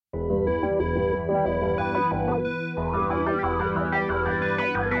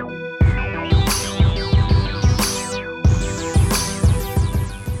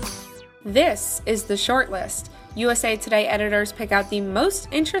This is the shortlist. USA Today editors pick out the most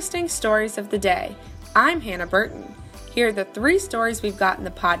interesting stories of the day. I'm Hannah Burton. Here are the 3 stories we've got in the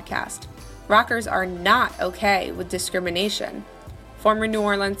podcast. Rockers are not okay with discrimination. Former New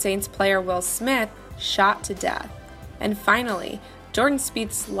Orleans Saints player Will Smith shot to death. And finally, Jordan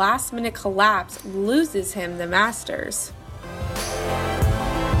Spieth's last-minute collapse loses him the Masters.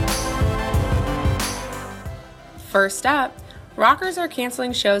 First up, rockers are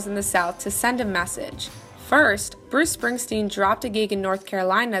canceling shows in the South to send a message. First, Bruce Springsteen dropped a gig in North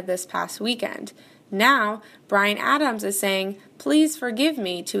Carolina this past weekend. Now, Bryan Adams is saying, "Please forgive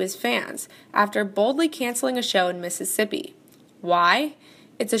me" to his fans after boldly canceling a show in Mississippi. Why?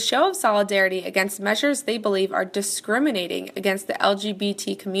 It's a show of solidarity against measures they believe are discriminating against the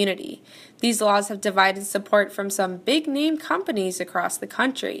LGBT community. These laws have divided support from some big-name companies across the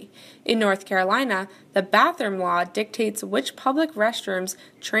country. In North Carolina, the bathroom law dictates which public restrooms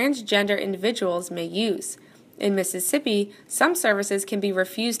transgender individuals may use. In Mississippi, some services can be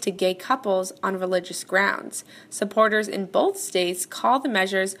refused to gay couples on religious grounds. Supporters in both states call the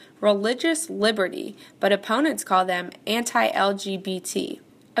measures religious liberty, but opponents call them anti-LGBT.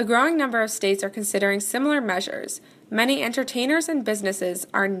 A growing number of states are considering similar measures. Many entertainers and businesses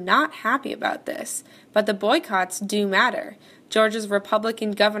are not happy about this, but the boycotts do matter. Georgia's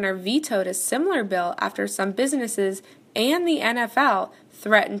Republican governor vetoed a similar bill after some businesses and the NFL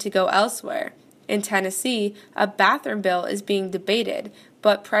threatened to go elsewhere. In Tennessee, a bathroom bill is being debated,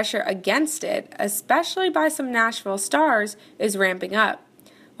 but pressure against it, especially by some Nashville stars, is ramping up.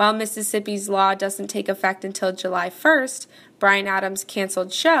 While Mississippi's law doesn't take effect until July 1st, Bryan Adams'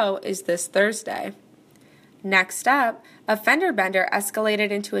 canceled show is this Thursday. Next up, a fender bender escalated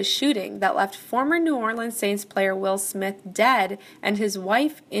into a shooting that left former New Orleans Saints player Will Smith dead and his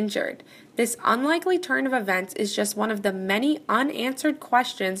wife injured. This unlikely turn of events is just one of the many unanswered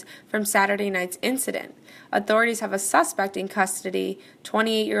questions from Saturday night's incident. Authorities have a suspect in custody,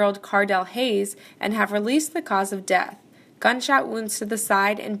 28-year-old Cardell Hayes, and have released the cause of death: gunshot wounds to the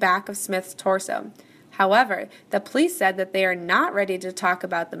side and back of Smith's torso. However, the police said that they are not ready to talk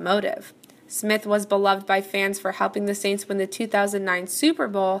about the motive. Smith was beloved by fans for helping the Saints win the 2009 Super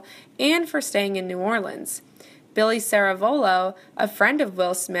Bowl and for staying in New Orleans. Billy Saravolo, a friend of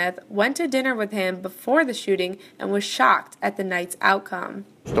Will Smith, went to dinner with him before the shooting and was shocked at the night's outcome.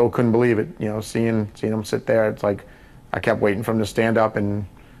 Still couldn't believe it, seeing him sit there. It's like I kept waiting for him to stand up and,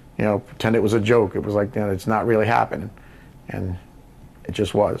 pretend it was a joke. It was like, it's not really happening. And it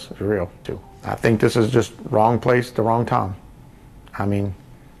just was. It was real, too. I think this is just wrong place, the wrong time. I mean,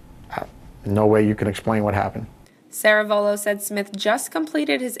 no way you can explain what happened. Saravolo said Smith just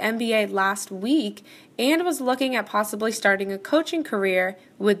completed his MBA last week and was looking at possibly starting a coaching career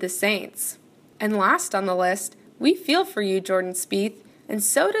with the Saints. And last on the list, we feel for you, Jordan Spieth, and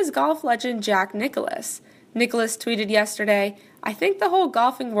so does golf legend Jack Nicklaus. Nicklaus tweeted yesterday, "I think the whole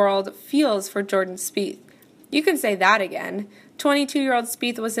golfing world feels for Jordan Spieth." You can say that again. 22-year-old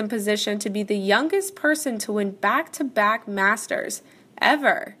Spieth was in position to be the youngest person to win back-to-back Masters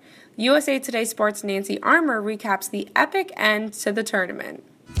ever. USA Today Sports' Nancy Armour recaps the epic end to the tournament.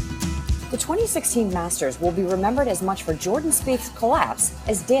 The 2016 Masters will be remembered as much for Jordan Spieth's collapse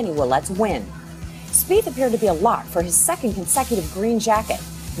as Danny Willett's win. Spieth appeared to be a lock for his second consecutive green jacket,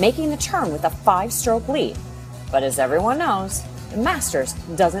 making the turn with a 5-stroke lead. But as everyone knows, the Masters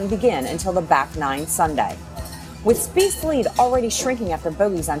doesn't begin until the back 9 Sunday. With Spieth's lead already shrinking after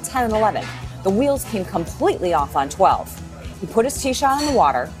bogeys on 10 and 11, the wheels came completely off on 12. He put his tee shot in the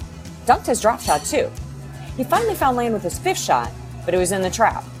water, dunked his drop shot too. He finally found land with his 5th shot, but it was in the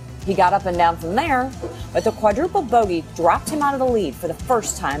trap. He got up and down from there, but the quadruple bogey dropped him out of the lead for the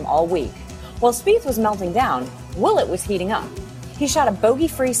first time all week. While Spieth was melting down, Willett was heating up. He shot a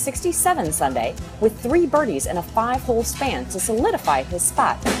bogey-free 67 Sunday with 3 birdies in a 5-hole span to solidify his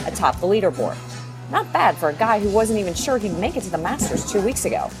spot atop the leaderboard. Not bad for a guy who wasn't even sure he'd make it to the Masters 2 weeks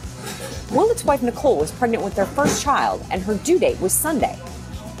ago. Willett's wife Nicole was pregnant with their first child, and her due date was Sunday.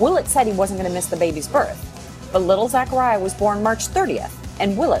 Willett said he wasn't going to miss the baby's birth, but little Zachariah was born March 30th,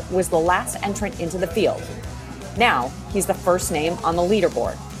 and Willett was the last entrant into the field. Now, he's the first name on the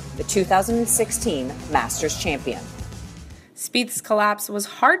leaderboard, the 2016 Masters champion. Spieth's collapse was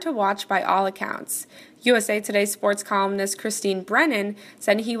hard to watch by all accounts. USA Today sports columnist Christine Brennan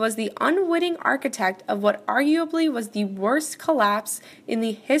said he was the unwitting architect of what arguably was the worst collapse in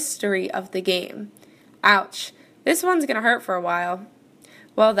the history of the game. Ouch, this one's going to hurt for a while.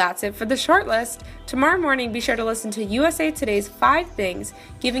 Well, that's it for the shortlist. Tomorrow morning, be sure to listen to USA Today's 5 Things,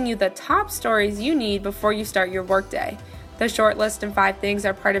 giving you the top stories you need before you start your workday. The Short List and 5 Things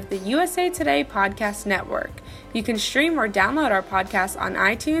are part of the USA Today Podcast Network. You can stream or download our podcast on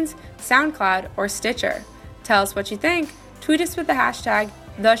iTunes, SoundCloud, or Stitcher. Tell us what you think. Tweet us with the hashtag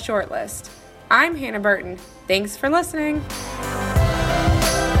 #TheShortlist. I'm Hannah Burton. Thanks for listening.